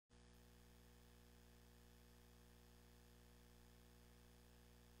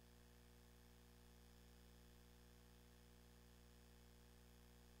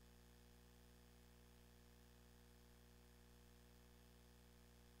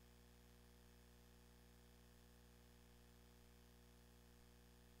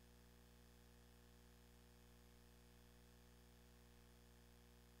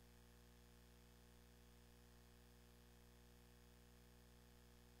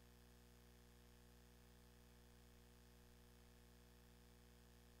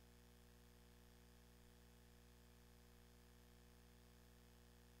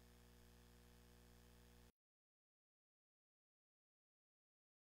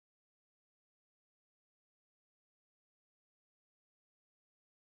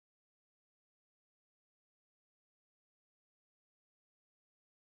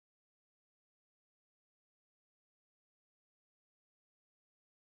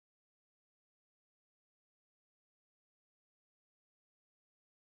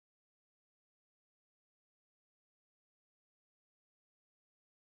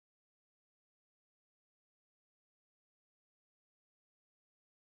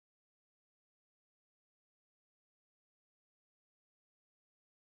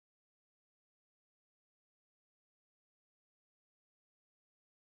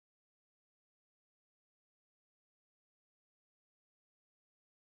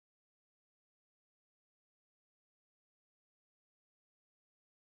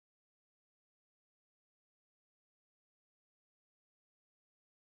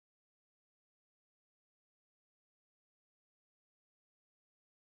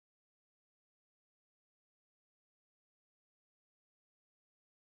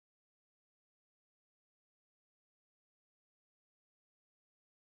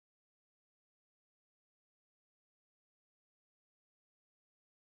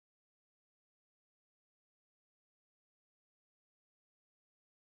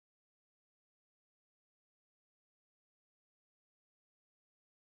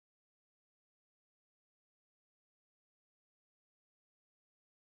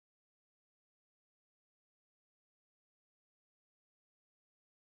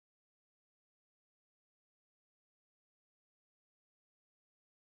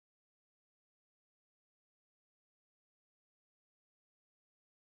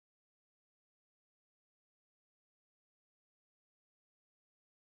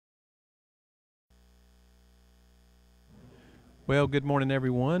Well, good morning,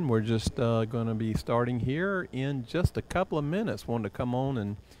 everyone. We're just going to be starting here in just a couple of minutes. Wanted to come on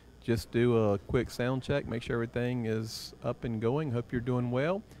and just do a quick sound check, make sure everything is up and going. Hope you're doing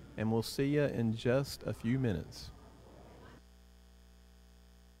well, and we'll see you in just a few minutes.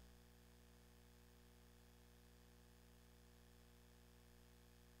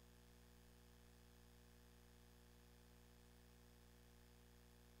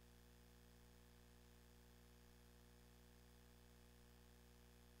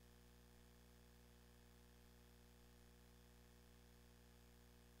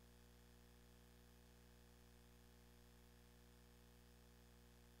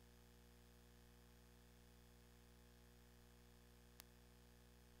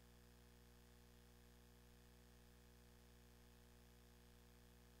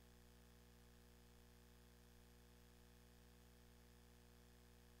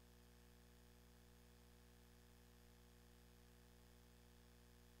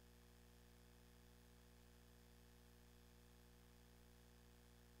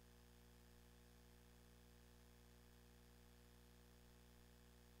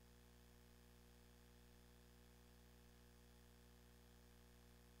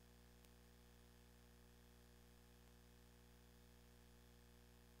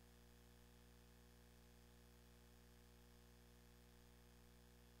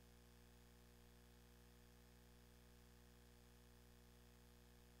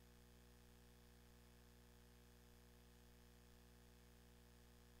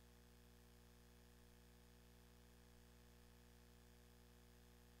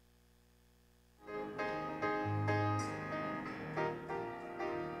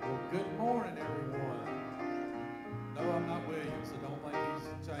 Well, good morning, everyone. No, I'm not William, so don't think he's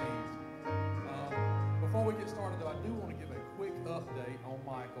changed. Before we get started, though, I do want to give a quick update on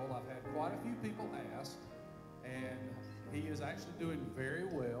Michael. I've had quite a few people ask, and he is actually doing very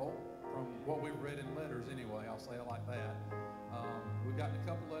well from what we've read in letters anyway. I'll say it like that. We've gotten a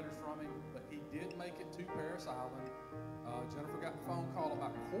couple letters from him, but he did make it to Paris Island. Jennifer got the phone call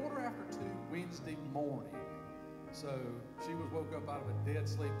about 2:15 Wednesday morning. So she was woke up out of a dead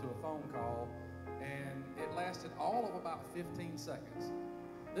sleep to a phone call, and it lasted all of about 15 seconds.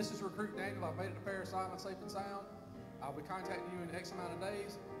 This is Recruit Daniel. I've made it to Paris Island safe and sound. I'll be contacting you in X amount of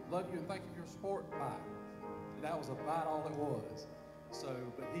days. Love you and thank you for your support. Bye. And that was about all it was. So,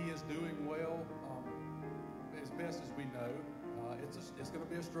 but he is doing well, as best as we know. It's going to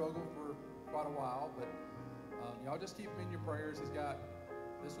be a struggle for quite a while, but y'all just keep him in your prayers.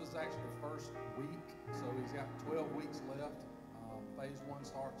 This was actually the first week, so he's got 12 weeks left. Phase 1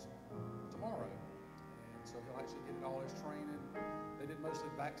 starts tomorrow, and so he'll actually get all his training. They did mostly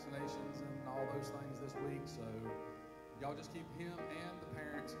vaccinations and all those things this week, so y'all just keep him and the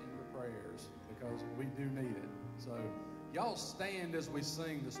parents in your prayers because we do need it. So y'all stand as we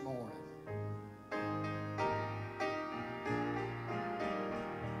sing this morning.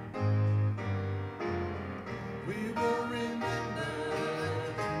 We will remember.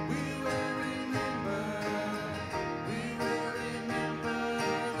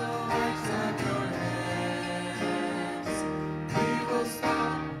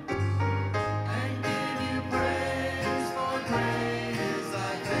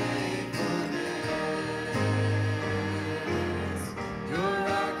 You're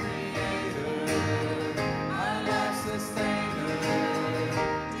our creator.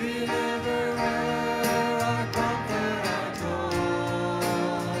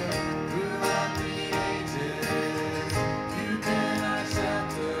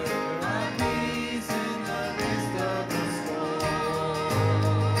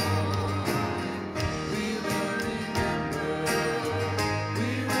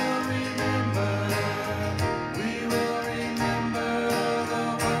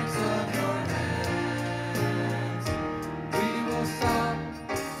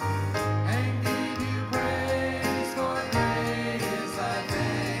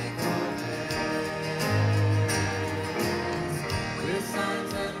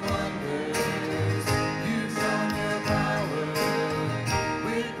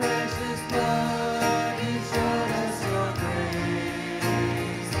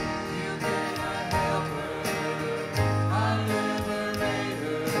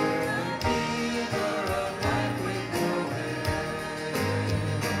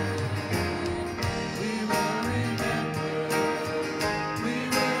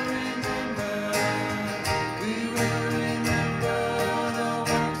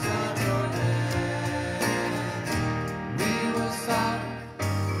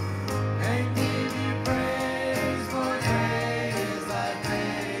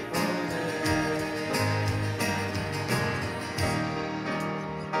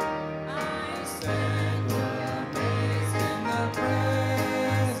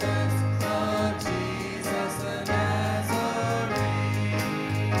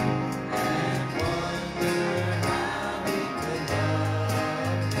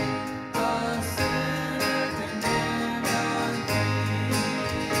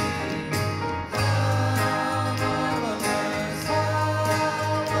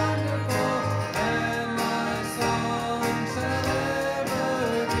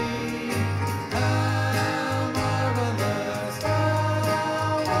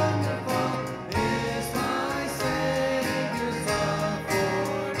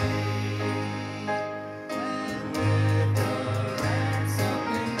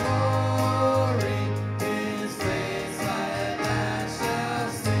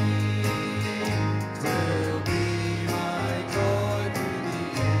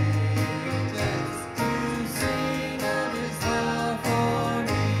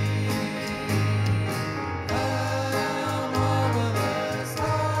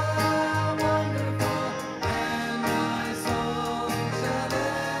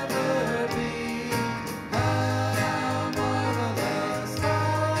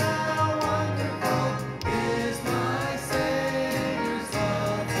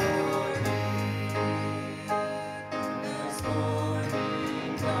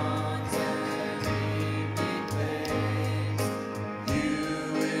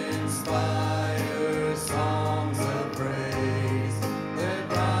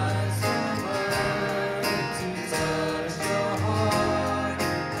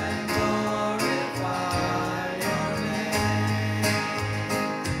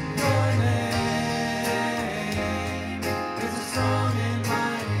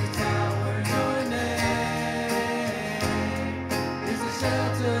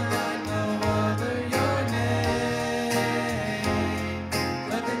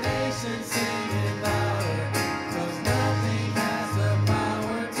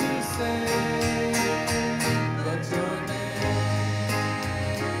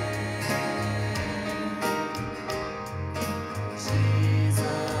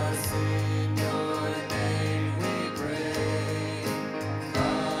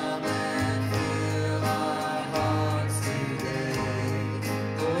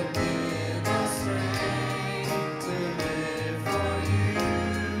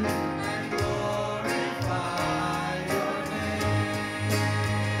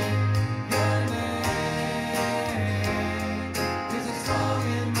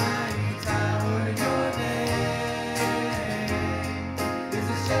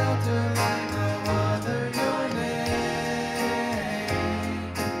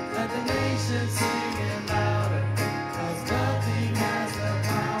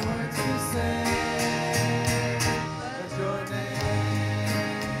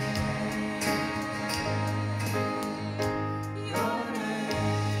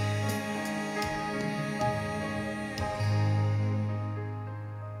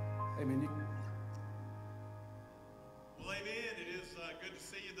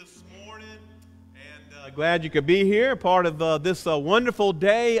 Glad you could be here, part of this wonderful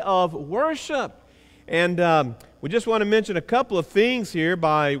day of worship. And we just want to mention a couple of things here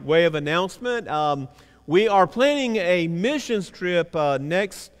by way of announcement. We are planning a missions trip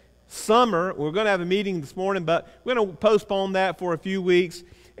next summer. We're going to have a meeting this morning, but we're going to postpone that for a few weeks.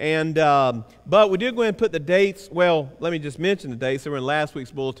 And but we did go ahead and put the dates. Well, let me just mention the dates. They were in last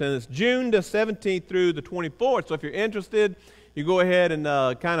week's bulletin. It's June the 17th through the 24th. So if you're interested, you go ahead and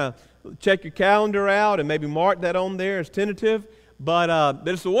kind of check your calendar out and maybe mark that on there as tentative. But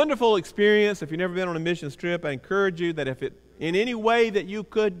it's a wonderful experience. If you've never been on a missions trip, I encourage you that if it in any way that you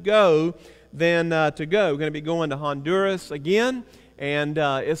could go, then to go. We're going to be going to Honduras again, and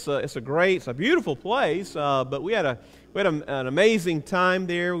it's a beautiful place. But we had an amazing time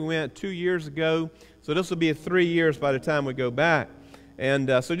there. We went 2 years ago, so this will be 3 years by the time we go back.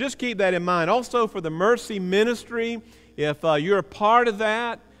 And so just keep that in mind. Also for the Mercy Ministry, if you're a part of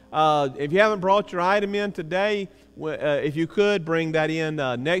that, if you haven't brought your item in today, if you could bring that in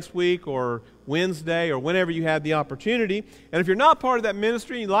next week or Wednesday or whenever you have the opportunity. And if you're not part of that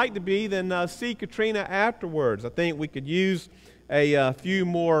ministry and you'd like to be, then see Katrina afterwards. I think we could use a few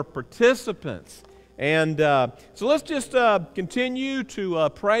more participants. And so let's just continue to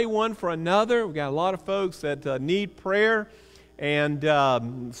pray one for another. We've got a lot of folks that need prayer, and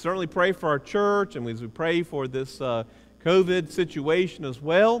certainly pray for our church, and as we pray for this COVID situation as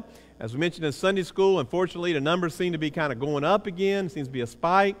well. As we mentioned in Sunday school, unfortunately, the numbers seem to be kind of going up again. It seems to be a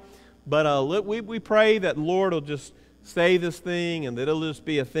spike. But we pray that the Lord will just save this thing and that it'll just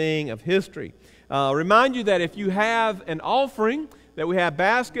be a thing of history. Remind you that if you have an offering, that we have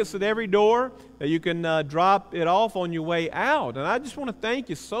baskets at every door, that you can drop it off on your way out. And I just want to thank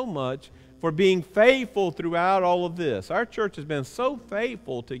you so much for being faithful throughout all of this. Our church has been so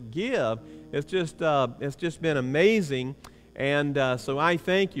faithful to give. It's just been amazing. And so I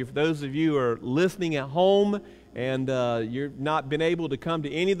thank you for those of you who are listening at home and you've not been able to come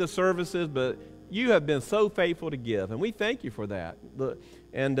to any of the services, but you have been so faithful to give. And we thank you for that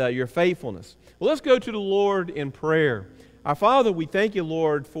and your faithfulness. Well, let's go to the Lord in prayer. Our Father, we thank you,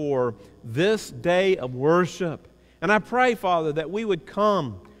 Lord, for this day of worship. And I pray, Father, that we would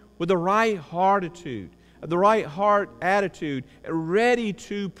come with the right attitude, ready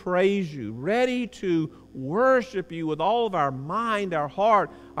to praise you, ready to worship you with all of our mind, our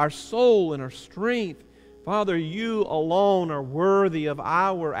heart, our soul, and our strength. Father, you alone are worthy of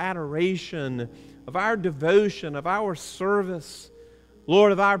our adoration, of our devotion, of our service,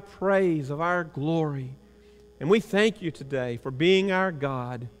 Lord, of our praise, of our glory. And we thank you today for being our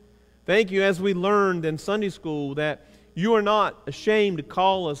God. Thank you, as we learned in Sunday school, that you are not ashamed to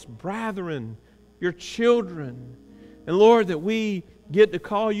call us brethren, your children. And Lord, that we get to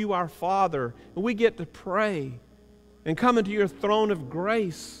call you our Father, and we get to pray and come into your throne of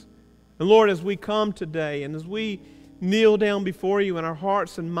grace. And Lord, as we come today and as we kneel down before you in our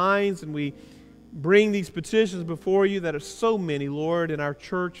hearts and minds, and we bring these petitions before you that are so many, Lord, in our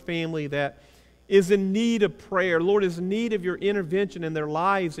church family that is in need of prayer, Lord, is in need of your intervention in their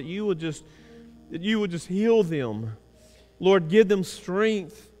lives, that you would just heal them. Lord, give them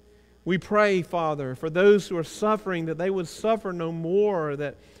strength. We pray, Father, for those who are suffering, that they would suffer no more,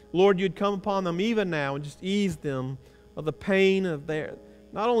 that, Lord, you'd come upon them even now and just ease them of the pain of their,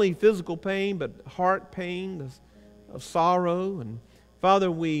 not only physical pain, but heart pain, of sorrow. And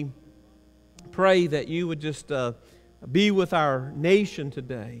Father, we pray that you would just be with our nation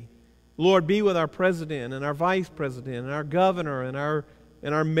today. Lord, be with our president and our vice president and our governor and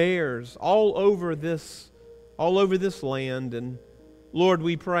our mayors all over this land. And Lord,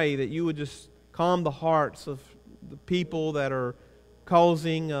 we pray that you would just calm the hearts of the people that are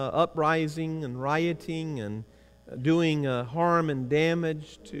causing uprising and rioting and doing harm and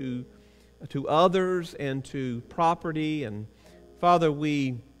damage to others and to property. And Father,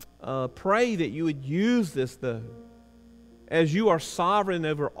 we pray that you would use this, though, as you are sovereign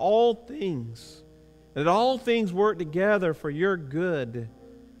over all things, and that all things work together for your good,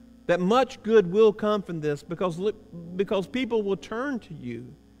 that much good will come from this because people will turn to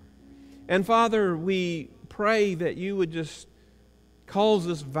you. And Father, we pray that you would just cause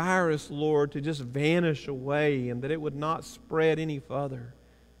this virus, Lord, to just vanish away and that it would not spread any further.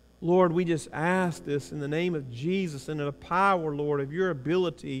 Lord, we just ask this in the name of Jesus and in the power, Lord, of your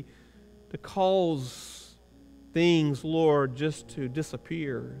ability to cause things, Lord, just to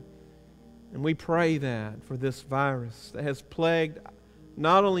disappear. And we pray that for this virus that has plagued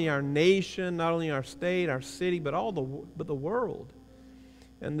not only our nation, not only our state, our city, but the world.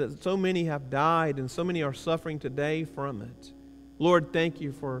 And that so many have died and so many are suffering today from it. Lord, thank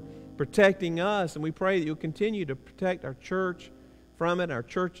you for protecting us, and we pray that you'll continue to protect our church from it, our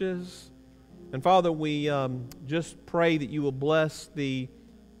churches. And Father, we just pray that you will bless the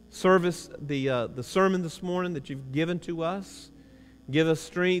service, the sermon this morning that you've given to us. Give us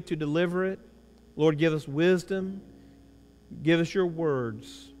strength to deliver it. Lord, give us wisdom. Give us your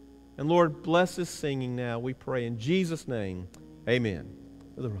words. And Lord, bless this singing now, we pray in Jesus' name. Amen.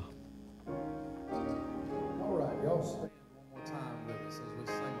 Brother Rob. All right, y'all stand one more time with us as we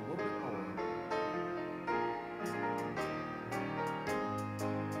sing a little bit more.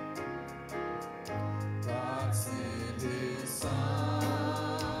 God sent His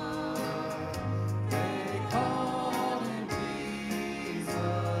Son. They called Him Jesus.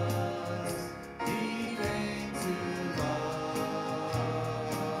 He came to love,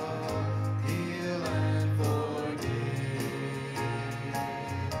 heal, and forgive.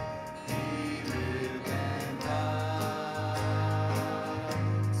 He lived and died.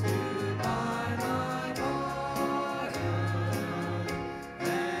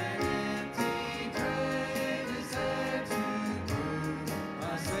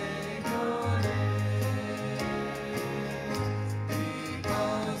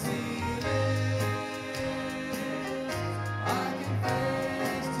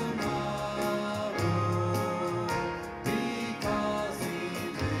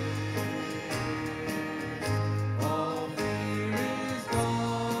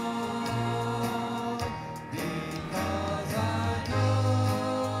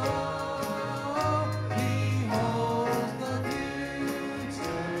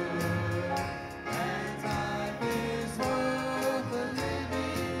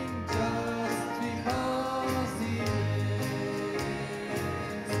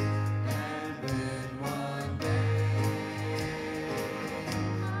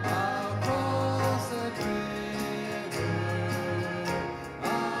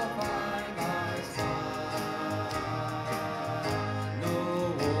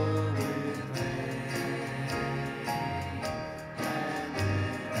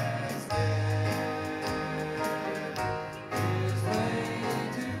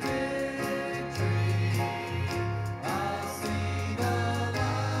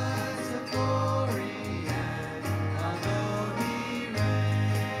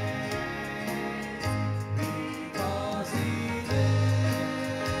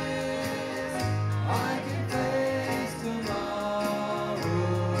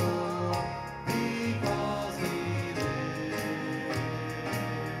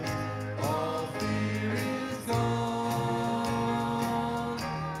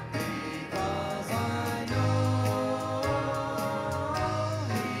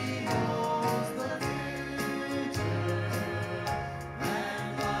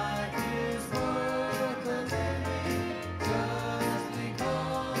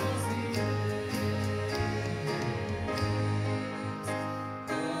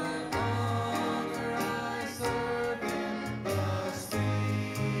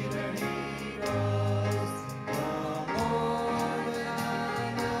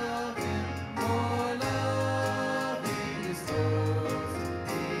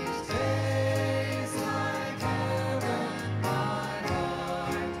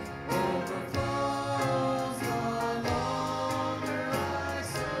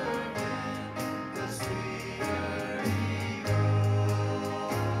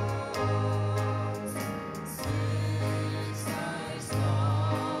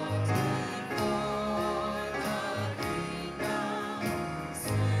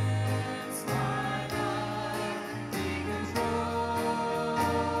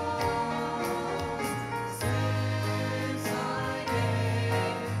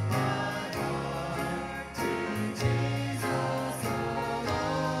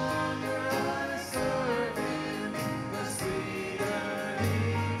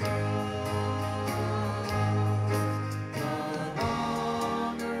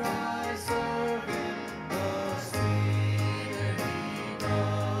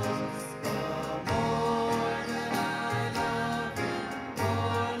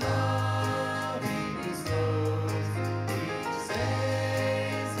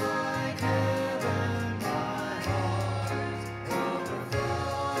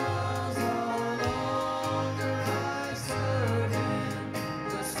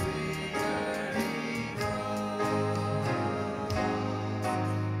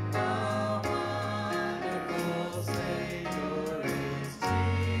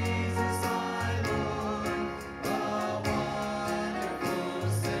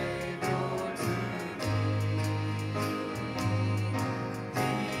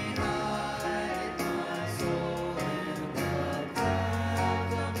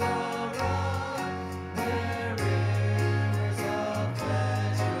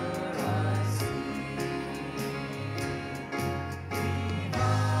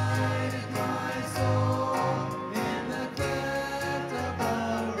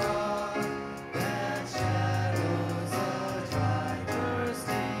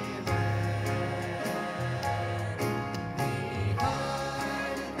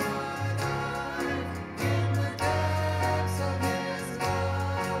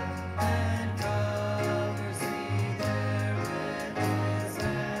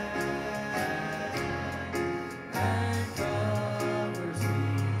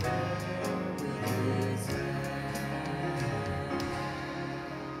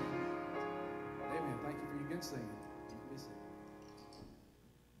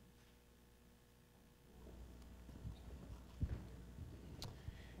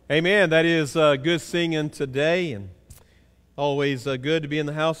 Amen. That is good singing today, and always good to be in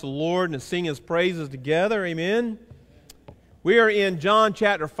the house of the Lord and to sing His praises together. Amen. We are in John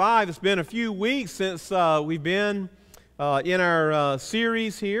chapter 5. It's been a few weeks since we've been in our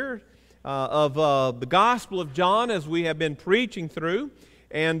series here of the Gospel of John as we have been preaching through.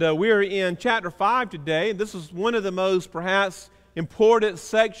 And we are in chapter 5 today. This is one of the most perhaps important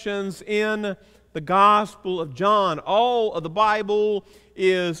sections in the Gospel of John. All of the Bible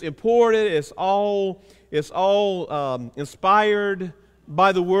is important. It's all inspired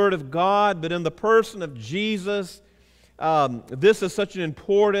by the Word of God. But in the person of Jesus, this is such an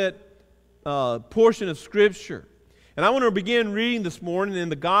important portion of Scripture. And I want to begin reading this morning in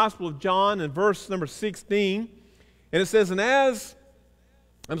the Gospel of John in verse number 16. And it says, and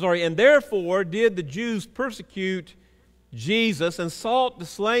therefore did the Jews persecute Jesus and sought to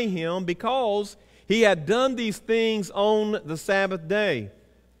slay him because he had done these things on the Sabbath day.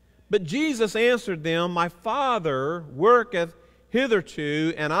 But Jesus answered them, My Father worketh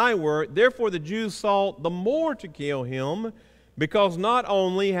hitherto, and I work. Therefore the Jews sought the more to kill him, because not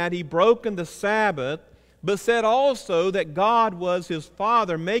only had he broken the Sabbath, but said also that God was his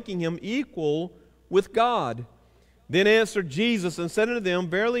Father, making him equal with God. Then answered Jesus and said unto them,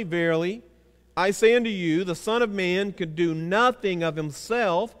 Verily, verily, I say unto you, the Son of Man can do nothing of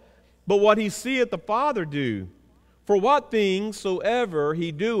himself, but what he seeth the Father do. For what things soever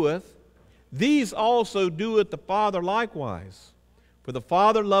he doeth, these also doeth the Father likewise. For the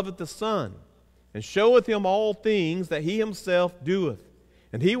Father loveth the Son, and showeth him all things that he himself doeth.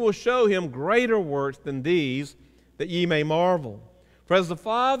 And he will show him greater works than these, that ye may marvel. For as the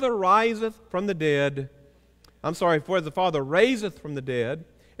Father raiseth from the dead,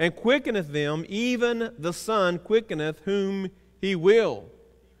 and quickeneth them, even the Son quickeneth whom he will.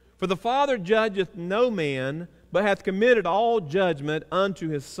 For the Father judgeth no man, but hath committed all judgment unto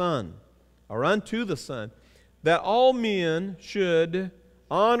his Son, or unto the Son, that all men should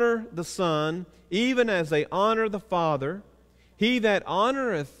honor the Son, even as they honor the Father. He that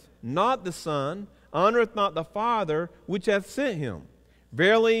honoreth not the Son, honoreth not the Father which hath sent him.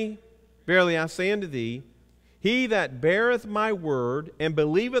 Verily, verily, I say unto thee, he that beareth my word, and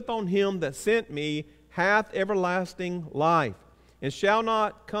believeth on him that sent me, hath everlasting life, and shall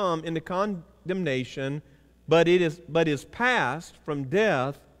not come into condemnation, but is passed from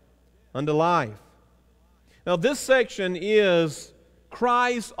death unto life. Now this section is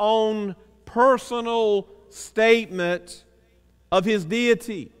Christ's own personal statement of his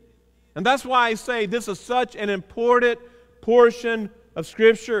deity. And that's why I say this is such an important portion of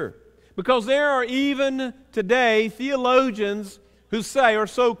Scripture. Because there are even today theologians who say, or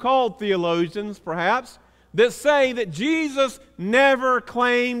so-called theologians perhaps, that say that Jesus never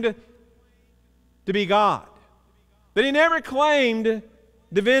claimed to be God. That he never claimed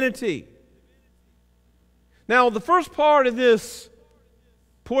divinity. Now, the first part of this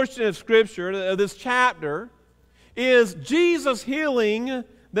portion of Scripture, of this chapter, is Jesus healing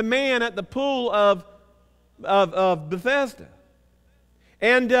the man at the pool of Bethesda.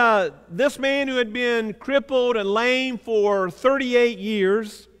 And this man who had been crippled and lame for 38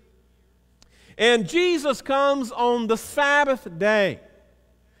 years, and Jesus comes on the Sabbath day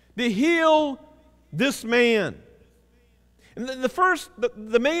to heal this man. And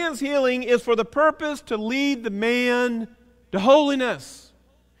the man's healing is for the purpose to lead the man to holiness,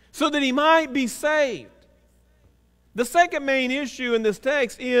 so that he might be saved. The second main issue in this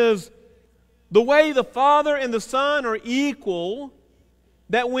text is the way the Father and the Son are equal,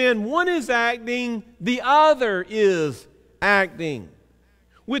 that when one is acting, the other is acting.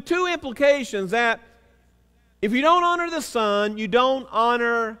 With two implications, that if you don't honor the Son, you don't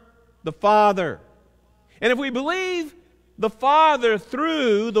honor the Father. And if we believe the Father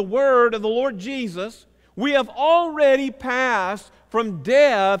through the Word of the Lord Jesus, we have already passed from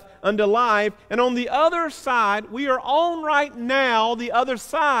death unto life, and on the other side, we are on right now the other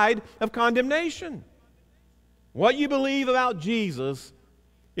side of condemnation. What you believe about Jesus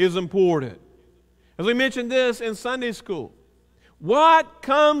is important. As we mentioned this in Sunday school, what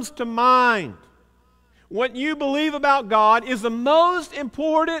comes to mind, what you believe about God, is the most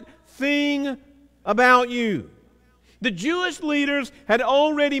important thing about you. The Jewish leaders had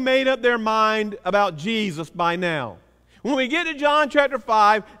already made up their mind about Jesus by now. When we get to John chapter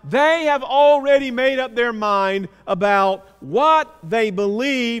 5, they have already made up their mind about what they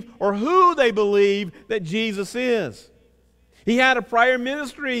believe or who they believe that Jesus is. He had a prior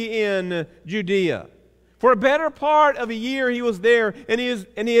ministry in Judea. For a better part of a year he was there, and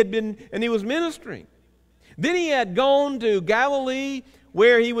he was ministering. Then he had gone to Galilee,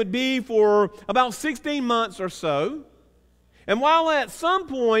 where he would be for about 16 months or so. And while at some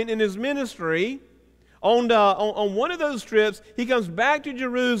point in his ministry, on one of those trips, he comes back to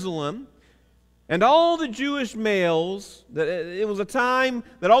Jerusalem, and all the Jewish males, it was a time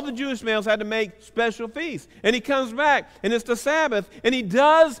that all the Jewish males had to make special feasts. And he comes back, and it's the Sabbath, and he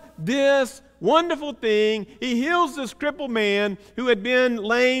does this wonderful thing. He heals this crippled man who had been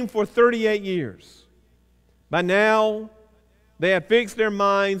lame for 38 years. By now, they have fixed their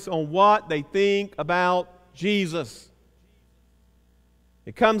minds on what they think about Jesus.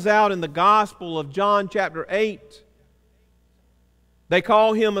 It comes out in the Gospel of John chapter 8. They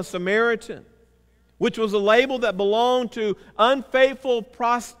call him a Samaritan, which was a label that belonged to unfaithful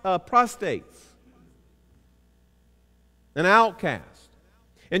prostates, an outcast.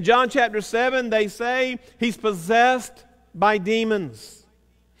 In John chapter 7, they say he's possessed by demons.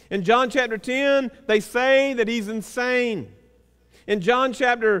 In John chapter 10, they say that he's insane. In John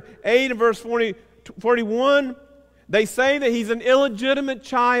chapter 8 and verse 41, they say that he's an illegitimate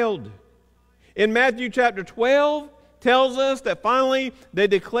child. In Matthew chapter 12, tells us that finally they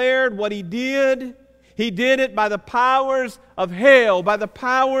declared what he did. He did it by the powers of hell, by the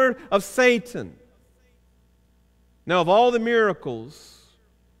power of Satan. Now, of all the miracles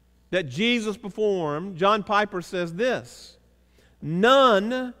that Jesus performed, John Piper says this: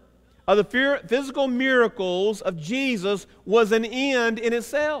 none of the physical miracles of Jesus was an end in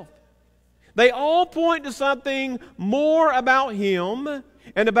itself. They all point to something more about Him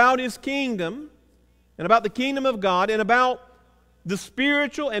and about His kingdom and about the kingdom of God and about the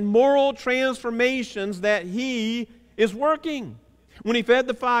spiritual and moral transformations that He is working. When He fed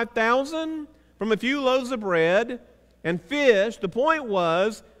the 5,000 from a few loaves of bread and fish, the point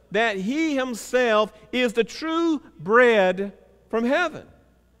was that He Himself is the true bread from heaven.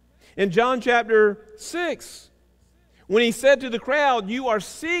 In John chapter 6, when He said to the crowd, you are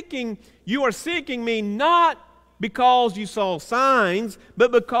seeking me not because you saw signs,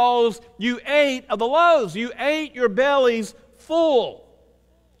 but because you ate of the loaves. You ate your bellies full.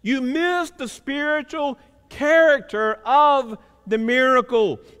 You missed the spiritual character of the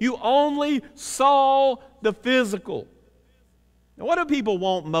miracle. You only saw the physical. Now, what do people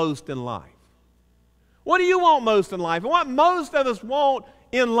want most in life? What do you want most in life? And what most of us want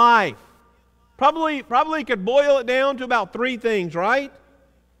in life? Probably could boil it down to about three things, right?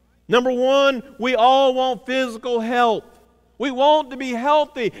 Number one, we all want physical health. We want to be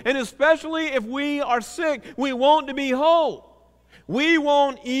healthy, and especially if we are sick, we want to be whole. We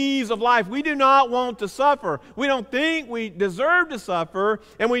want ease of life. We do not want to suffer. We don't think we deserve to suffer,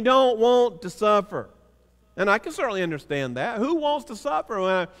 and we don't want to suffer. And I can certainly understand that. Who wants to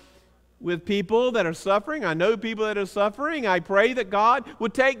suffer? With people that are suffering, I know people that are suffering. I pray that God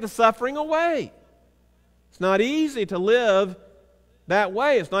would take the suffering away. It's not easy to live that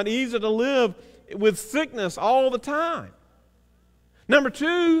way. It's not easy to live with sickness all the time. Number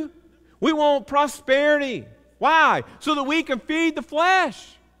two, we want prosperity. Why? So that we can feed the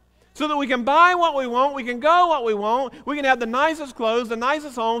flesh. So that we can buy what we want, we can go what we want, we can have the nicest clothes, the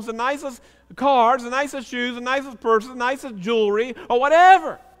nicest homes, the nicest cars, the nicest shoes, the nicest purses, the nicest jewelry, or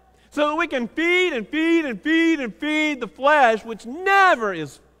whatever. So that we can feed and feed and feed and feed the flesh, which is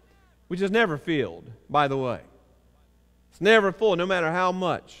never filled, by the way. It's never full, no matter how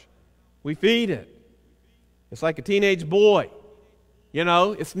much we feed it. It's like a teenage boy. You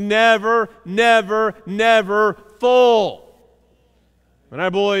know, it's never, never, never full. When our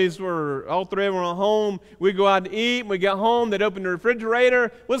boys were, all three of them were home, we'd go out to eat, and we'd get home, they'd open the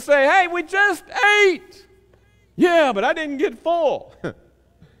refrigerator, we'd say, hey, we just ate. Yeah, but I didn't get full.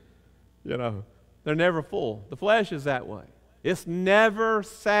 You know, they're never full. The flesh is that way. It's never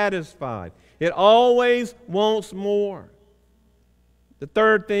satisfied. It always wants more. The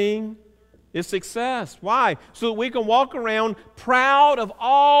third thing is success. Why? So that we can walk around proud of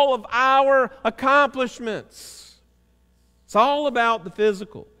all of our accomplishments. It's all about the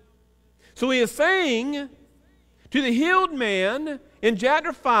physical. So He is saying to the healed man in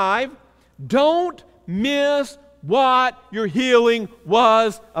chapter 5, don't miss what your healing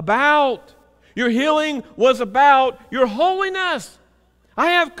was about. Your healing was about your holiness.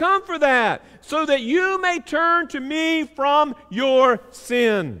 I have come for that, so that you may turn to me from your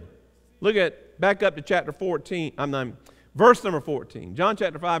sin. Back up to chapter 14. Verse number 14. John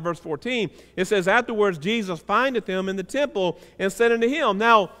chapter 5, verse 14. It says, afterwards Jesus findeth him in the temple and said unto him.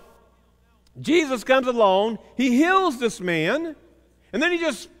 Now, Jesus comes along, He heals this man, and then he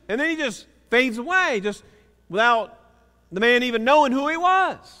just fades away, just without the man even knowing who he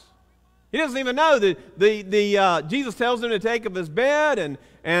was. He doesn't even know that Jesus tells him to take up his bed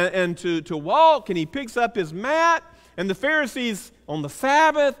and to walk, and he picks up his mat, and the Pharisees on the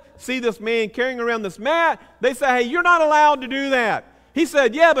Sabbath see this man carrying around this mat, they say, hey, you're not allowed to do that. He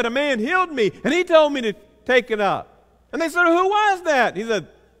said, yeah, but a man healed me, and he told me to take it up. And they said, who was that? He said,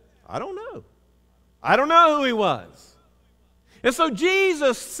 I don't know. I don't know who he was. And so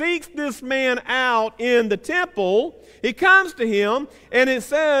Jesus seeks this man out in the temple. He comes to him, and it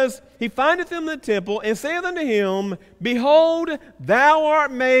says, he findeth him in the temple, and saith unto him, behold, thou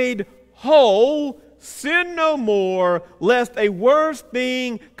art made whole, sin no more, lest a worse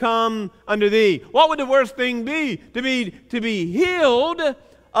thing come unto thee. What would the worst thing be? To be healed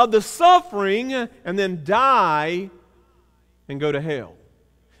of the suffering and then die and go to hell.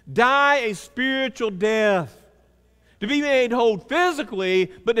 Die a spiritual death. To be made whole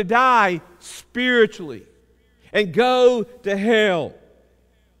physically, but to die spiritually and go to hell.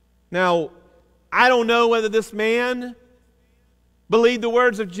 Now, I don't know whether this man believed the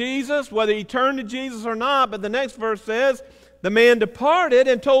words of Jesus, whether he turned to Jesus or not, but the next verse says, the man departed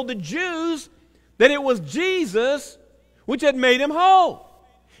and told the Jews that it was Jesus which had made him whole.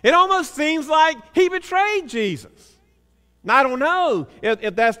 It almost seems like he betrayed Jesus. Now, I don't know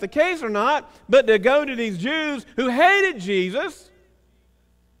if that's the case or not, but to go to these Jews who hated Jesus,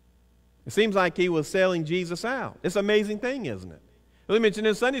 it seems like he was selling Jesus out. It's an amazing thing, isn't it? We mentioned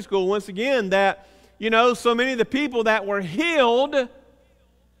in Sunday school once again that, so many of the people that were healed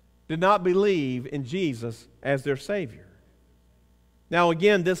did not believe in Jesus as their Savior. Now,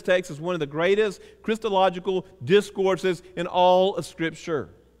 again, this text is one of the greatest Christological discourses in all of Scripture.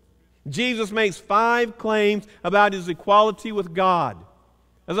 Jesus makes 5 claims about his equality with God.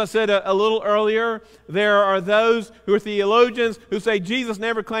 As I said a little earlier, there are those who are theologians who say Jesus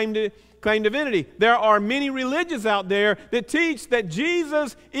never claimed divinity. There are many religions out there that teach that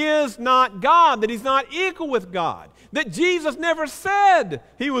Jesus is not God, that he's not equal with God, that Jesus never said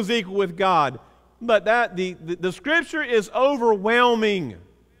he was equal with God. But the Scripture is overwhelming.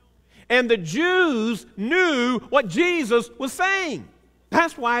 And the Jews knew what Jesus was saying.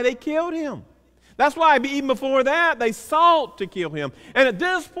 That's why they killed him. That's why even before that they sought to kill him. And at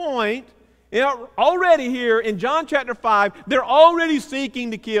this point, already here in John chapter 5, they're already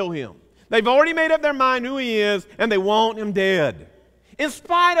seeking to kill him. They've already made up their mind who he is, and they want him dead. In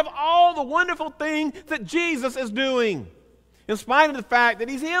spite of all the wonderful things that Jesus is doing. In spite of the fact that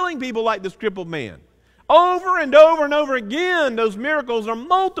he's healing people like this crippled man. Over and over and over again, those miracles are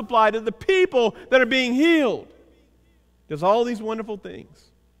multiplied to the people that are being healed. Does all these wonderful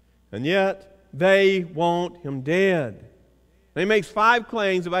things. And yet, they want him dead. And he makes 5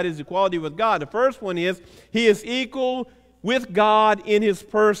 claims about his equality with God. The first one is, he is equal with God in his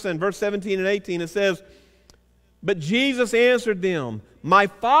person. Verse 17 and 18, it says, but Jesus answered them, my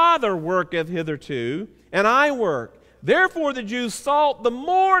Father worketh hitherto, and I work. Therefore the Jews sought the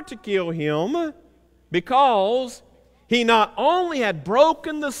more to kill him, because he not only had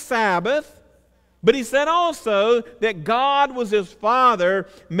broken the Sabbath, but he said also that God was his Father,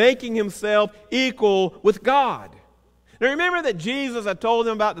 making himself equal with God. Now remember that Jesus had told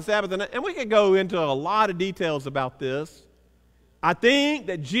them about the Sabbath, and we could go into a lot of details about this. I think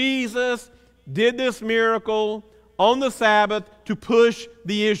that Jesus did this miracle on the Sabbath to push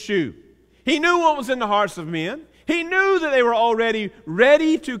the issue. He knew what was in the hearts of men. He knew that they were already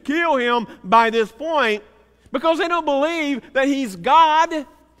ready to kill him by this point because they don't believe that he's God.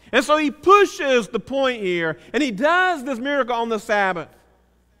 And so he pushes the point here, and he does this miracle on the Sabbath.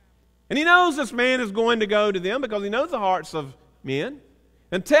 And he knows this man is going to go to them because he knows the hearts of men,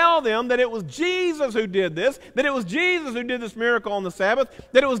 and tell them that it was Jesus who did this, that it was Jesus who did this miracle on the Sabbath,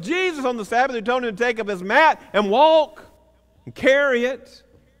 that it was Jesus on the Sabbath who told him to take up his mat and walk and carry it.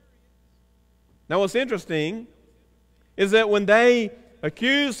 Now what's interesting is that when they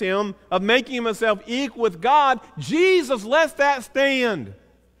accuse him of making himself equal with God, Jesus lets that stand.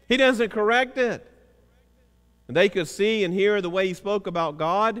 He doesn't correct it. And they could see and hear the way he spoke about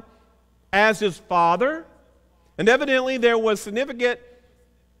God as his Father. And evidently there was significant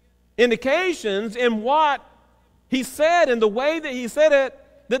indications in what he said and the way that he said it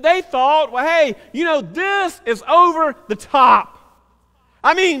that they thought, well, hey, this is over the top.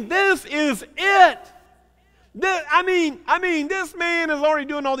 I mean, this is it. This man is already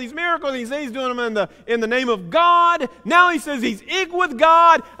doing all these miracles. He says he's doing them in the name of God. Now he says he's equal with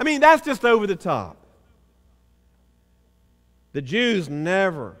God. I mean, that's just over the top. The Jews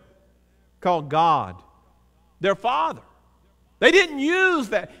never called God their Father. They didn't use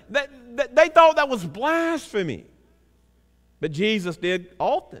that. They thought that was blasphemy. But Jesus did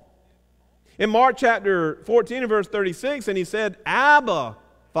often. In Mark chapter 14 and verse 36, and he said, Abba,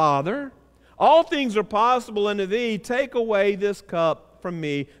 Father, all things are possible unto thee. Take away this cup from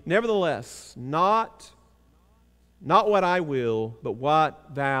me. Nevertheless, not not what I will, but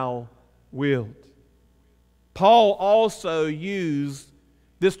what thou wilt. Paul also used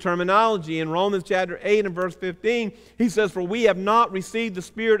this terminology in Romans chapter 8 and verse 15. He says, "For we have not received the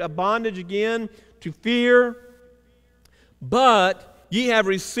spirit of bondage again to fear, but ye have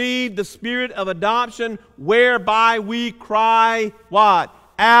received the spirit of adoption, whereby we cry," what?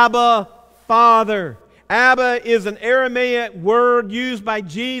 "Abba, Father." Abba is an Aramaic word used by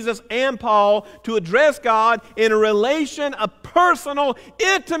Jesus and Paul to address God in a relation of personal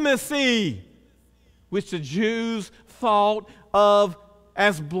intimacy, which the Jews thought of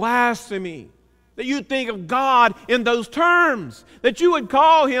as blasphemy. That you'd think of God in those terms, that you would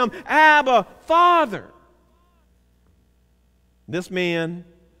call Him Abba, Father. This man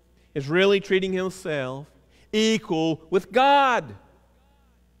is really treating himself equal with God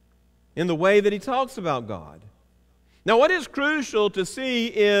in the way that he talks about God. Now, what is crucial to see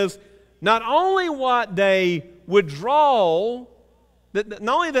is not only what they would draw, not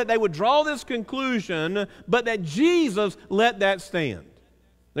only that they would draw this conclusion, but that Jesus let that stand.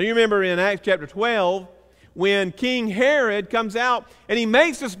 Now, you remember in Acts chapter 12, when King Herod comes out and he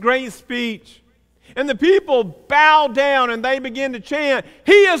makes this great speech, and the people bow down and they begin to chant,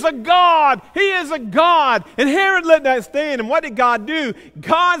 "He is a God! He is a God!" And Herod let that stand. And what did God do?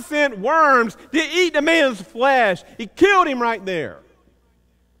 God sent worms to eat the man's flesh. He killed him right there.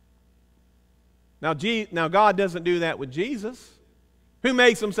 Now God doesn't do that with Jesus, who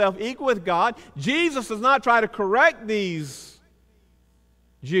makes Himself equal with God. Jesus does not try to correct these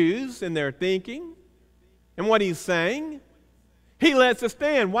Jews in their thinking and what He's saying. He lets it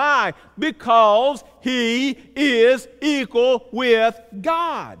stand. Why? Because He is equal with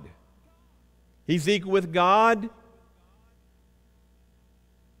God. He's equal with God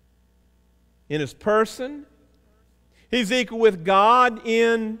in His person. He's equal with God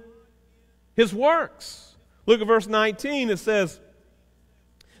in His works. Look at verse 19. It says,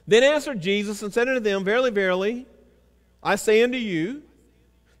 "Then answered Jesus and said unto them, Verily, verily, I say unto you,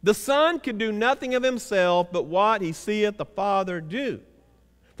 the Son can do nothing of Himself, but what He seeth the Father do.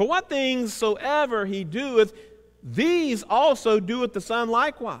 For what things soever He doeth, these also doeth the Son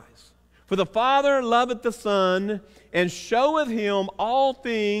likewise. For the Father loveth the Son, and showeth Him all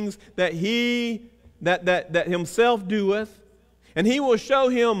things that Himself doeth, and He will show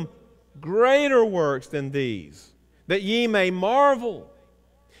Him greater works than these, that ye may marvel."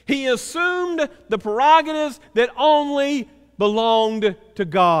 He assumed the prerogatives that only belonged to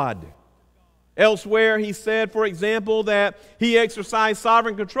God. Elsewhere, he said, for example, that He exercised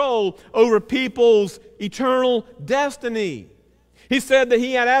sovereign control over people's eternal destiny. He said that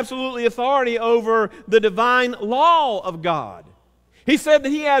He had absolutely authority over the divine law of God. He said that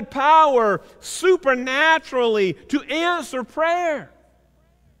He had power supernaturally to answer prayer.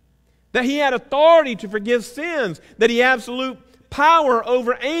 That He had authority to forgive sins. That He had absolute power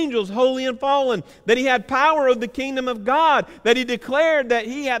over angels, holy and fallen, that He had power over the kingdom of God, that He declared that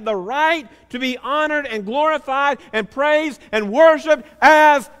He had the right to be honored and glorified and praised and worshiped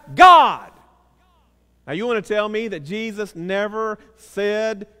as God. Now, you want to tell me that Jesus never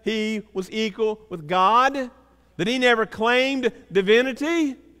said He was equal with God? That He never claimed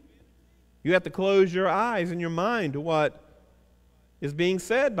divinity? You have to close your eyes and your mind to what is being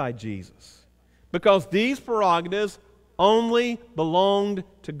said by Jesus. Because these prerogatives only belonged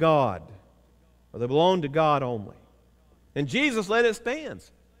to God. Or they belonged to God only. And Jesus let it stand.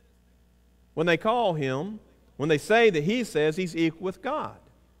 When they call Him, when they say that He says He's equal with God.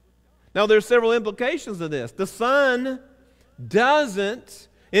 Now there's several implications of this. The Son doesn't,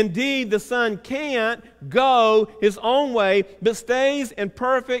 indeed the Son can't go His own way, but stays in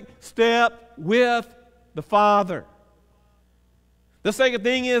perfect step with the Father. The second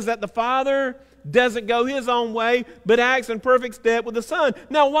thing is that the Father doesn't go His own way, but acts in perfect step with the Son.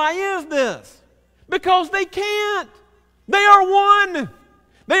 Now, why is this? Because they can't. They are one.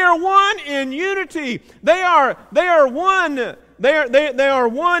 They are one in unity. They are one. They are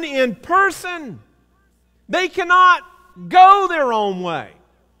one in person. They cannot go their own way.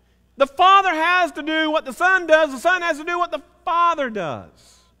 The Father has to do what the Son does. The Son has to do what the Father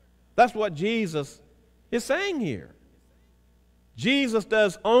does. That's what Jesus is saying here. Jesus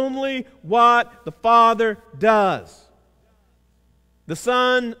does only what the Father does. The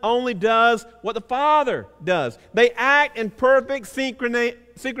Son only does what the Father does. They act in perfect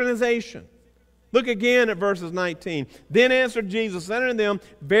synchronization. Look again at verses 19. Then answered Jesus, said unto them,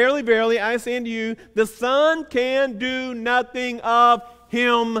 Verily, verily, I say unto you, the Son can do nothing of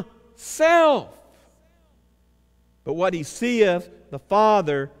Himself, but what He seeth the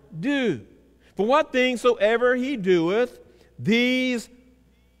Father do. For what things soever He doeth, these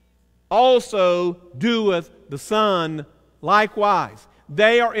also doeth the Son likewise.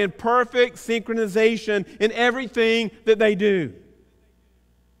 They are in perfect synchronization in everything that they do.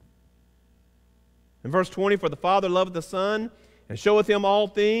 In verse 20, for the Father loveth the Son, and showeth him all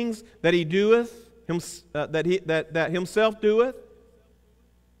things that he doeth, that himself doeth,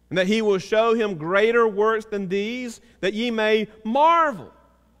 and that he will show him greater works than these, that ye may marvel.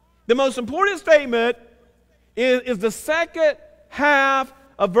 The most important statement is the second half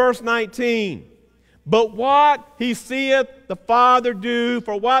of verse 19. But what he seeth the Father do,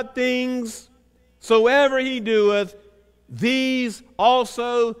 for what things soever he doeth, these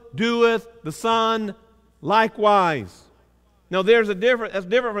also doeth the Son likewise. Now that's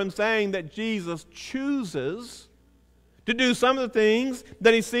different from saying that Jesus chooses to do some of the things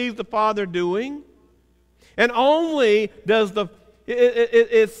that he sees the Father doing, and only does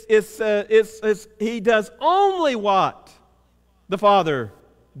he does only what the Father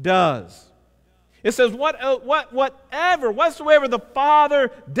does. It says, whatsoever the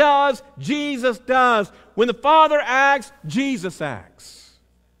Father does, Jesus does. When the Father acts, Jesus acts.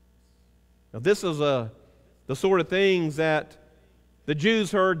 Now this is the sort of things that the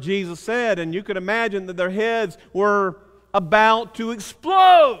Jews heard Jesus said, and you could imagine that their heads were about to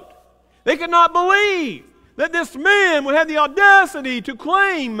explode. They could not believe that this man would have the audacity to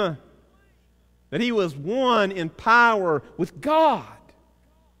claim that he was one in power with God.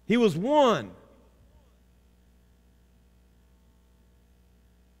 He was one.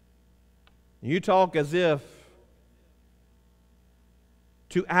 You talk as if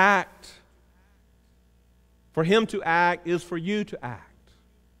to act, for him to act is for you to act,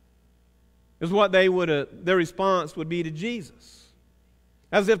 is what their response would be to Jesus.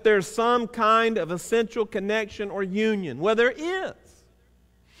 As if there's some kind of essential connection or union. Well, there is.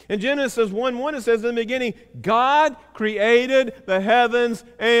 In Genesis 1:1 it says in the beginning, God created the heavens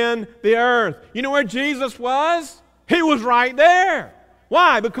and the earth. You know where Jesus was? He was right there.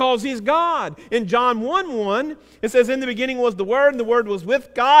 Why? Because He's God. In John 1:1 it says, in the beginning was the Word, and the Word was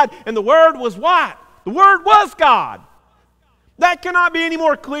with God, and the Word was what? The Word was God. That cannot be any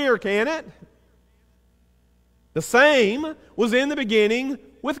more clear, can it? The same was in the beginning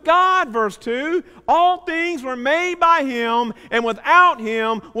with God, verse 2. All things were made by Him, and without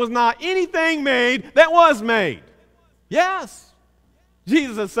Him was not anything made that was made. Yes,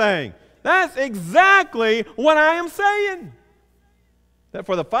 Jesus is saying, that's exactly what I am saying. That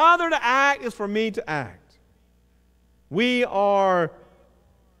for the Father to act is for me to act. We are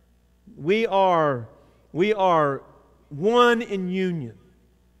one in union.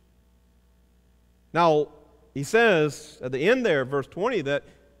 Now, he says at the end there, verse 20, that,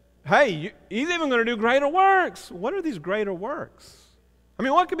 hey, He's even going to do greater works. What are these greater works? I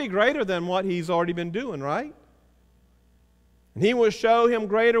mean, what could be greater than what He's already been doing, right? And He will show him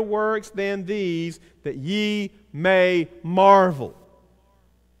greater works than these, that ye may marvel.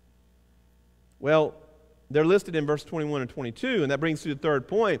 Well, they're listed in verse 21 and 22, and that brings to the third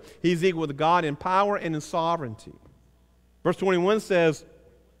point. He's equal to God in power and in sovereignty. Verse 21 says,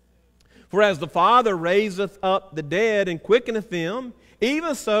 for as the Father raiseth up the dead and quickeneth them,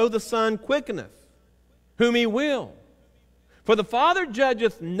 even so the Son quickeneth, whom He will. For the Father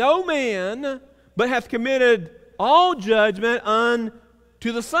judgeth no man, but hath committed all judgment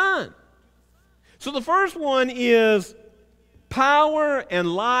unto the Son. So the first one is power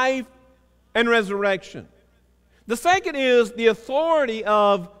and life and resurrection. The second is the authority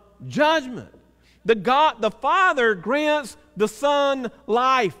of judgment. The Father grants the Son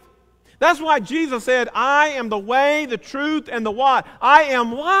life. That's why Jesus said, I am the way, the truth, and the what? I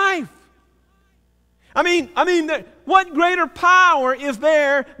am life. I mean, what greater power is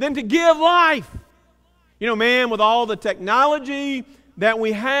there than to give life? You know, man, with all the technology that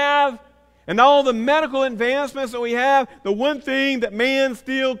we have and all the medical advancements that we have, the one thing that man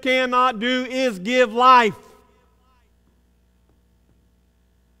still cannot do is give life.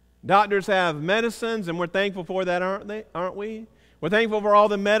 Doctors have medicines, and we're thankful for that, aren't we? We're thankful for all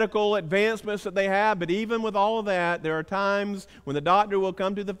the medical advancements that they have, but even with all of that, there are times when the doctor will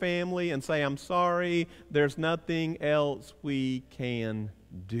come to the family and say, I'm sorry, there's nothing else we can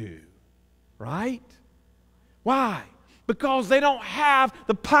do. Right? Why? Because they don't have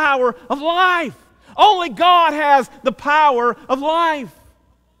the power of life. Only God has the power of life.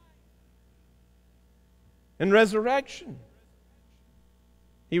 And resurrection.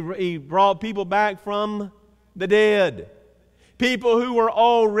 He brought people back from the dead. People who were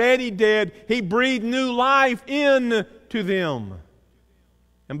already dead, He breathed new life into them.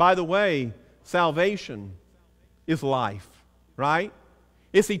 And by the way, salvation is life, right?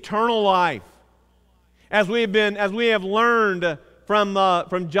 It's eternal life. As we have learned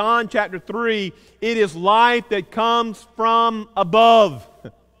from John chapter 3, it is life that comes from above,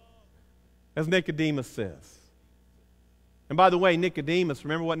 as Nicodemus says. And by the way, Nicodemus,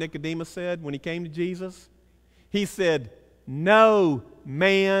 remember what Nicodemus said when he came to Jesus? He said, "No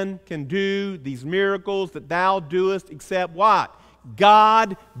man can do these miracles that thou doest except" what?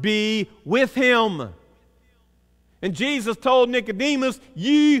 "God be with him." And Jesus told Nicodemus,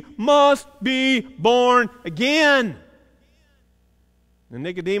 "Ye must be born again." And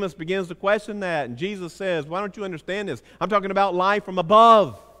Nicodemus begins to question that. And Jesus says, "Why don't you understand this? I'm talking about life from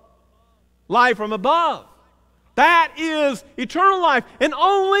above." Life from above. That is eternal life. And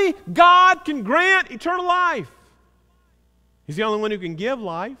only God can grant eternal life. He's the only one who can give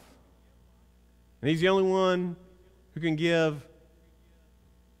life. And He's the only one who can give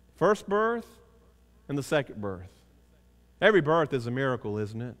first birth and the second birth. Every birth is a miracle,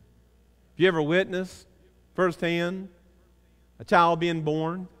 isn't it? Have you ever witnessed firsthand a child being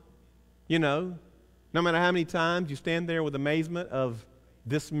born? You know, no matter how many times you stand there with amazement of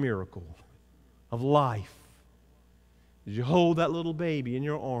this miracle of life. As you hold that little baby in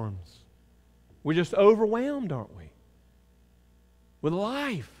your arms, we're just overwhelmed, aren't we? With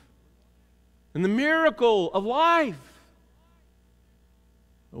life and the miracle of life.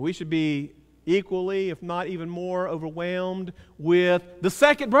 We should be equally, if not even more, overwhelmed with the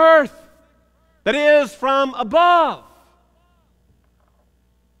second birth that is from above.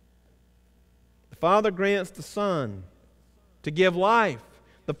 The Father grants the Son to give life.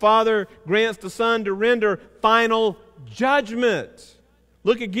 The Father grants the Son to render final judgment.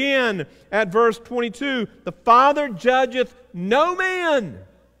 Look again at verse 22. "The Father judgeth no man,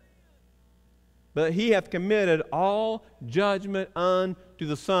 but He hath committed all judgment unto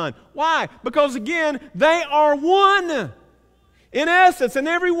the Son." Why? Because again, they are one in essence, in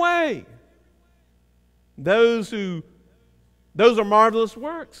every way. Those are marvelous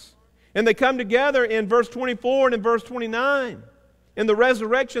works. And they come together in verse 24 and in verse 29. In the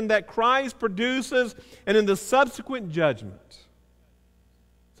resurrection that Christ produces and in the subsequent judgment.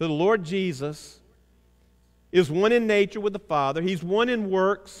 So the Lord Jesus is one in nature with the Father. He's one in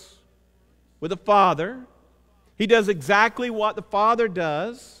works with the Father. He does exactly what the Father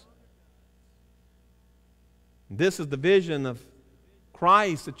does. This is the vision of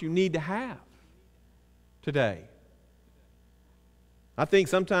Christ that you need to have today. I think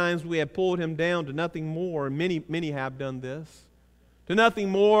sometimes we have pulled Him down to nothing more, and many have done this, to nothing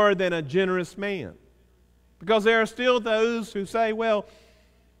more than a generous man. Because there are still those who say, well,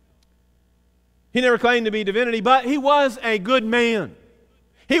 He never claimed to be divinity, but He was a good man.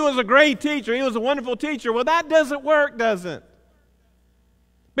 He was a great teacher. He was a wonderful teacher. Well, that doesn't work, does it?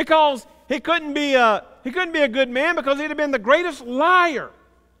 Because he couldn't be a good man because he'd have been the greatest liar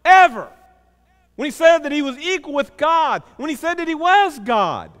ever. When he said that he was equal with God, when he said that he was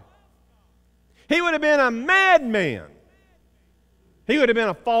God, he would have been a madman. He would have been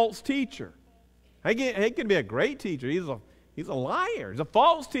a false teacher. He could be a great teacher. He's a liar. He's a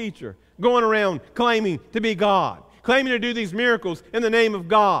false teacher going around claiming to be God, claiming to do these miracles in the name of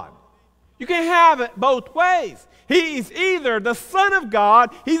God. You can't have it both ways. He's either the Son of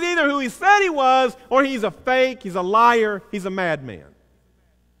God, he's either who he said he was, or he's a fake, he's a liar, he's a madman.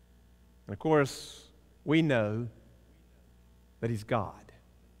 And of course, we know that he's God.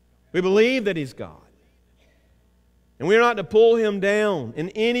 We believe that he's God. And we're not to pull him down in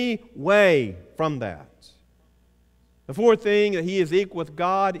any way from that. The fourth thing, that he is equal with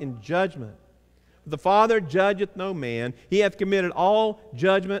God in judgment. The Father judgeth no man. He hath committed all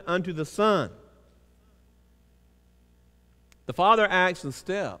judgment unto the Son. The Father acts in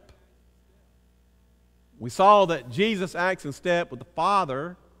step. We saw that Jesus acts in step with the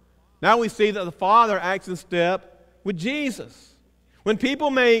Father. Now we see that the Father acts in step with Jesus. When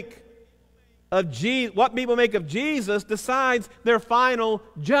people make what people make of Jesus decides their final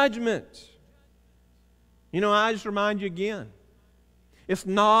judgment. You know, I just remind you again, it's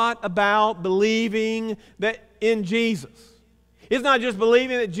not about believing that in Jesus. It's not just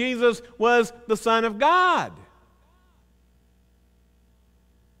believing that Jesus was the Son of God.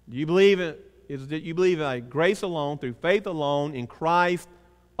 Do you believe it? Is that you believe by grace alone, through faith alone, in Christ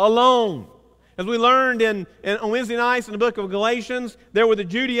alone? As we learned on Wednesday nights in the book of Galatians, there were the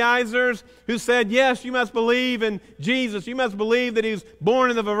Judaizers who said, yes, you must believe in Jesus. You must believe that he was born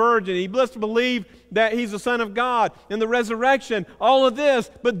of a virgin. You must believe that he's the Son of God in the resurrection, all of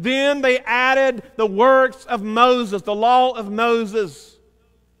this. But then they added the works of Moses, the law of Moses.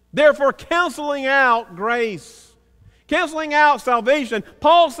 Therefore, canceling out grace, canceling out salvation.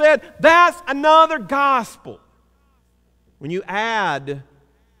 Paul said, that's another gospel. When you add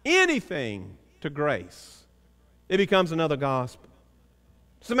anything to grace, it becomes another gospel.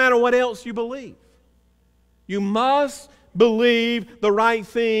 Doesn't matter what else you believe. You must believe the right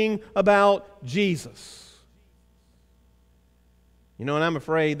thing about Jesus. You know, and I'm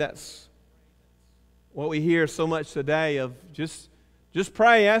afraid that's what we hear so much today of just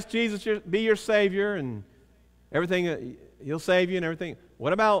pray, ask Jesus to be your Savior, and everything, He'll save you and everything.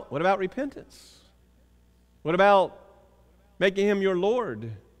 What about repentance? What about making Him your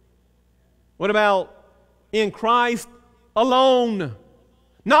Lord? What about in Christ alone?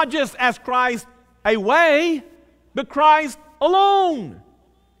 Not just as Christ a way, but Christ alone.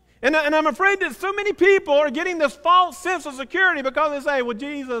 And I'm afraid that so many people are getting this false sense of security because they say, well,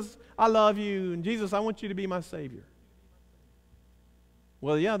 Jesus, I love you, and Jesus, I want you to be my Savior.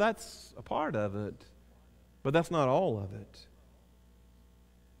 Well, yeah, that's a part of it, but that's not all of it.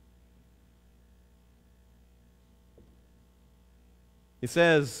 He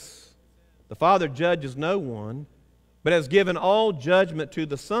says, the Father judges no one, but has given all judgment to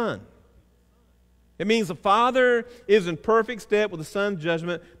the Son. It means the Father is in perfect step with the Son's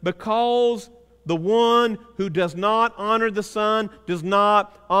judgment because the one who does not honor the Son does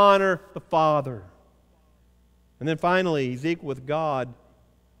not honor the Father. And then finally, He's equal with God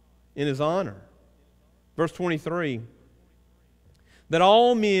in His honor. Verse 23, that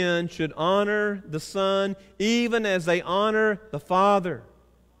all men should honor the Son even as they honor the Father.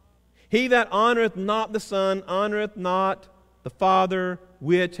 He that honoreth not the Son honoreth not the Father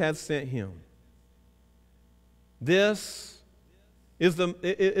which hath sent Him. This is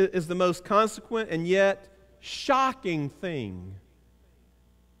the most consequent and yet shocking thing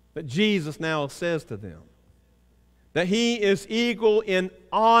that Jesus now says to them. That He is equal in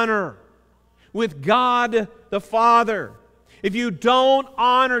honor with God the Father. If you don't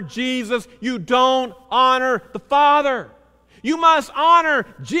honor Jesus, you don't honor the Father. You must honor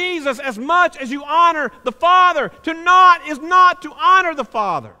Jesus as much as you honor the Father. To not is not to honor the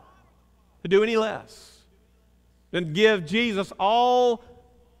Father. To do any less than give Jesus all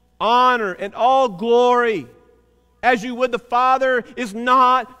honor and all glory as you would the Father is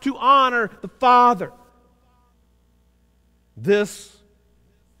not to honor the Father. This,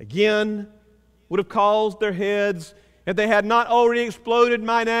 again, would have caused their heads, if they had not already exploded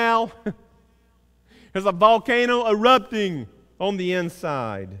by now. There's a volcano erupting on the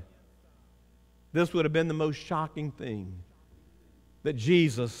inside. This would have been the most shocking thing that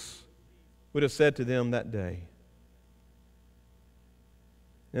Jesus would have said to them that day.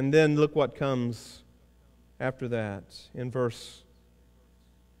 And then look what comes after that in verse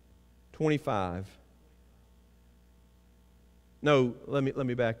 25. No, let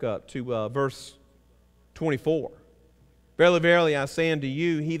me back up to verse 24. Verily, verily, I say unto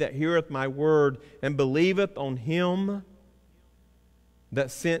you, he that heareth my word and believeth on Him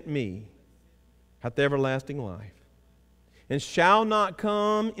that sent me hath everlasting life, and shall not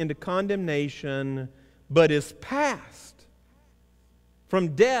come into condemnation, but is passed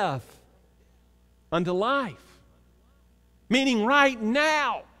from death unto life. Meaning right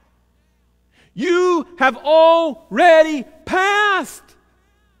now, you have already passed.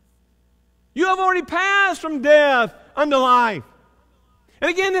 You have already passed from death unto life. And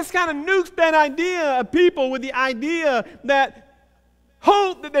again, this kind of nukes that idea of people with the idea that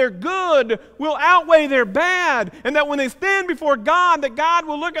hope that their good will outweigh their bad, and that when they stand before God, that God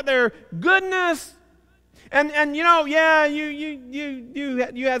will look at their goodness and you know, yeah,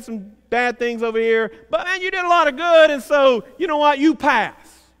 you had some bad things over here, but man, you did a lot of good, and so you know what, you pass.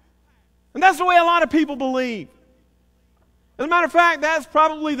 And that's the way a lot of people believe. As a matter of fact, that's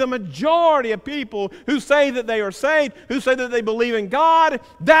probably the majority of people who say that they are saved, who say that they believe in God.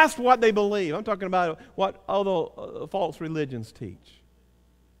 That's what they believe. I'm talking about what other false religions teach.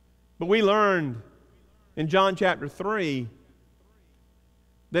 But we learned in John chapter 3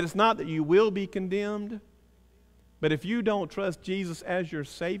 that it's not that you will be condemned, but if you don't trust Jesus as your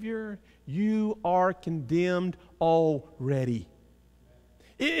Savior, you are condemned already.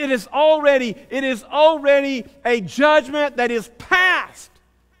 It is already a judgment that is passed.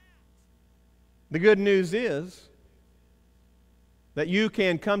 The good news is that you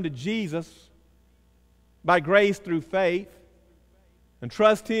can come to Jesus by grace through faith and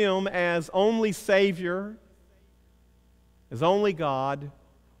trust Him as only Savior, as only God,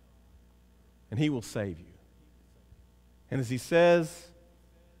 and He will save you. And as He says,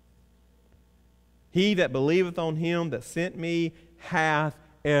 he that believeth on Him that sent me hath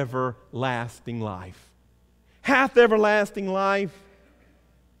everlasting life. Hath everlasting life.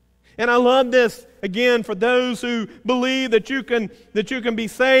 And I love this, again, for those who believe that you can be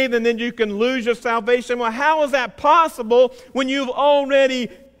saved and then you can lose your salvation. Well, how is that possible when you've already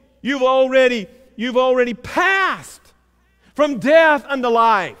passed from death unto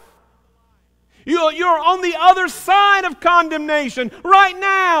life. You're on the other side of condemnation right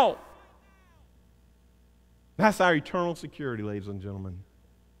now. That's our eternal security, ladies and gentlemen.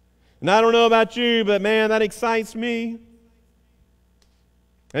 And I don't know about you, but man, that excites me.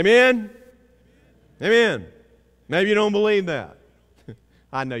 Amen? Amen. Maybe you don't believe that.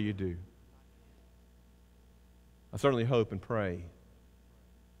 I know you do. I certainly hope and pray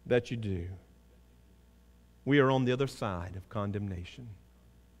that you do. We are on the other side of condemnation.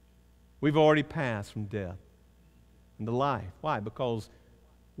 We've already passed from death into life. Why? Because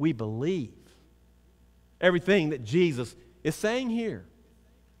we believe everything that Jesus is saying here.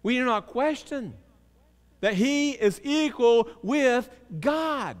 We do not question that He is equal with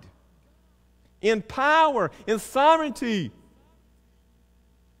God in power, in sovereignty,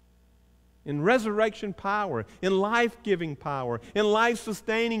 in resurrection power, in life-giving power, in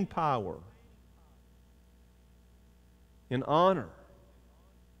life-sustaining power, in honor,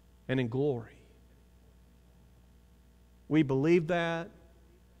 and in glory. We believe that,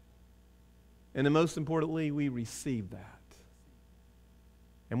 and then most importantly, we receive that.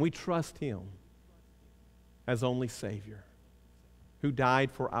 And we trust Him as only Savior who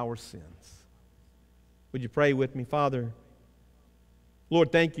died for our sins. Would you pray with me? Father,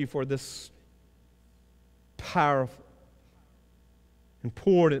 Lord, thank you for this powerful,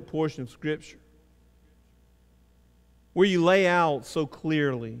 important portion of Scripture where you lay out so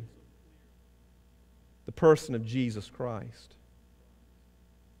clearly the person of Jesus Christ,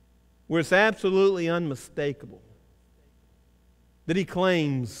 where it's absolutely unmistakable that He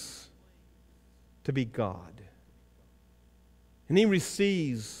claims to be God. And He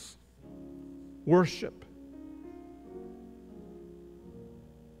receives worship.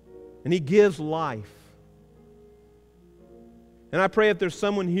 And He gives life. And I pray if there's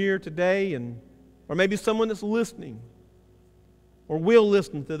someone here today, or maybe someone that's listening, or will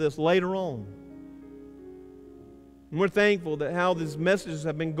listen to this later on, and we're thankful that how these messages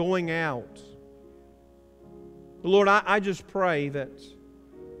have been going out. But Lord, I just pray that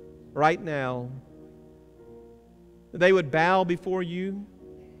right now that they would bow before you,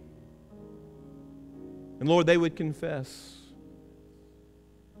 and Lord, they would confess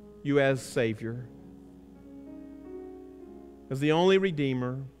you as Savior, as the only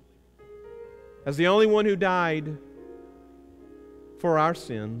Redeemer, as the only one who died for our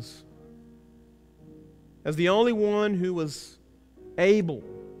sins, as the only one who was able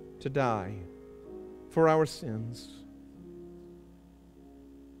to die for our sins.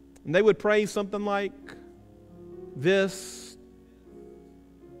 And they would pray something like this: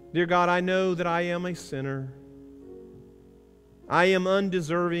 Dear God, I know that I am a sinner. I am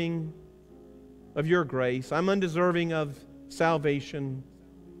undeserving of your grace. I'm undeserving of salvation.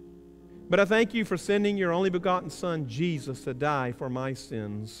 But I thank you for sending your only begotten Son, Jesus, to die for my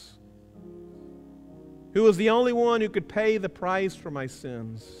sins, who was the only one who could pay the price for my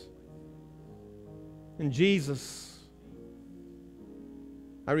sins. And Jesus,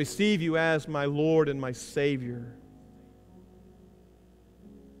 I receive you as my Lord and my Savior.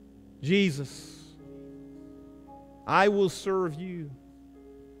 Jesus, I will serve you.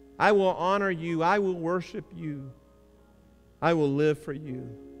 I will honor you. I will worship you. I will live for you.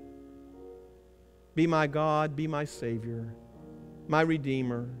 Be my God, be my Savior, my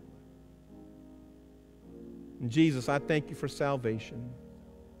Redeemer. And Jesus, I thank you for salvation.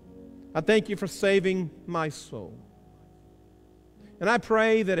 I thank you for saving my soul. And I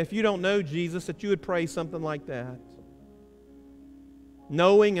pray that if you don't know Jesus, that you would pray something like that,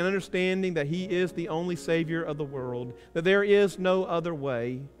 knowing and understanding that He is the only Savior of the world, that there is no other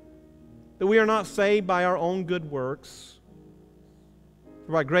way, that we are not saved by our own good works,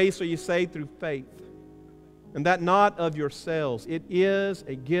 for by grace are you saved through faith, and that not of yourselves. It is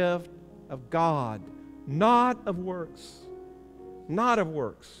a gift of God, not of works, not of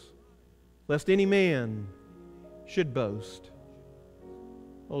works, lest any man should boast.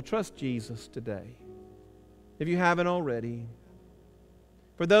 Oh, trust Jesus today, if you haven't already.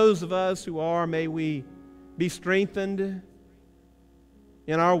 For those of us who are, may we be strengthened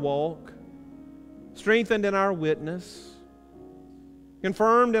in our walk, strengthened in our witness,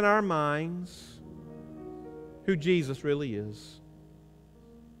 confirmed in our minds who Jesus really is.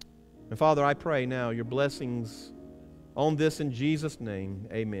 And Father, I pray now your blessings on this in Jesus' name.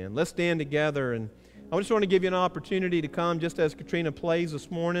 Amen. Let's stand together, and I just want to give you an opportunity to come just as Katrina plays this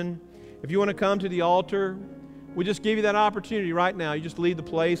morning. If you want to come to the altar, we just give you that opportunity right now. You just leave the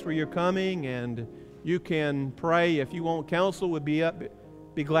place where you're coming, and you can pray. If you want counsel, would be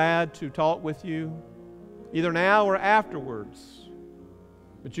glad to talk with you, either now or afterwards.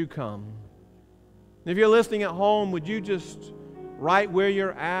 But you come. If you're listening at home, would you just, right where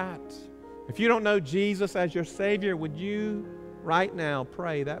you're at, if you don't know Jesus as your Savior, would you right now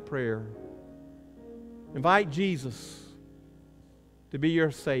pray that prayer? Invite Jesus to be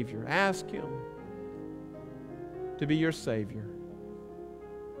your Savior. Ask Him to be your Savior.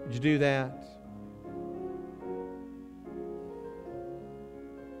 Would you do that?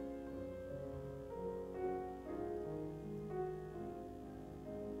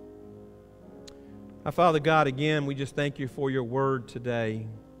 Our Father God, again, we just thank You for Your word today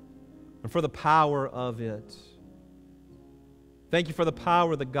and for the power of it. Thank You for the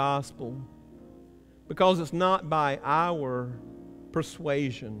power of the gospel, because it's not by our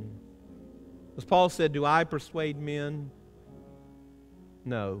persuasion. As Paul said, do I persuade men?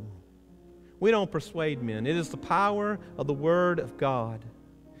 No. We don't persuade men. It is the power of the Word of God.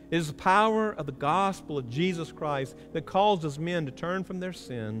 It is the power of the gospel of Jesus Christ that causes men to turn from their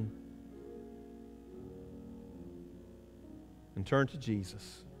sin and turn to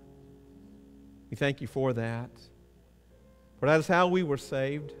Jesus. We thank You for that. For that is how we were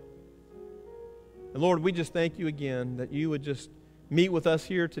saved. And Lord, we just thank You again that You would just meet with us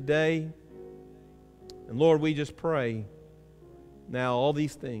here today. And Lord, we just pray now all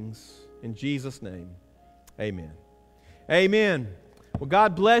these things in Jesus' name. Amen. Amen. Well,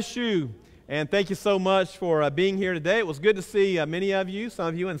 God bless you. And thank you so much for being here today. It was good to see many of you, some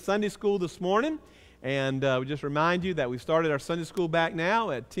of you in Sunday school this morning. And we just remind you that we started our Sunday school back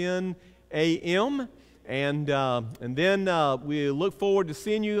now at 10 a.m. And then we look forward to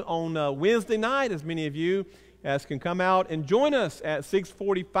seeing you on Wednesday night, as many of you as can come out and join us at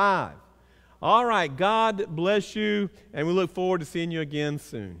 6:45. All right, God bless you, and we look forward to seeing you again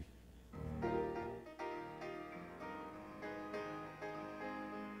soon.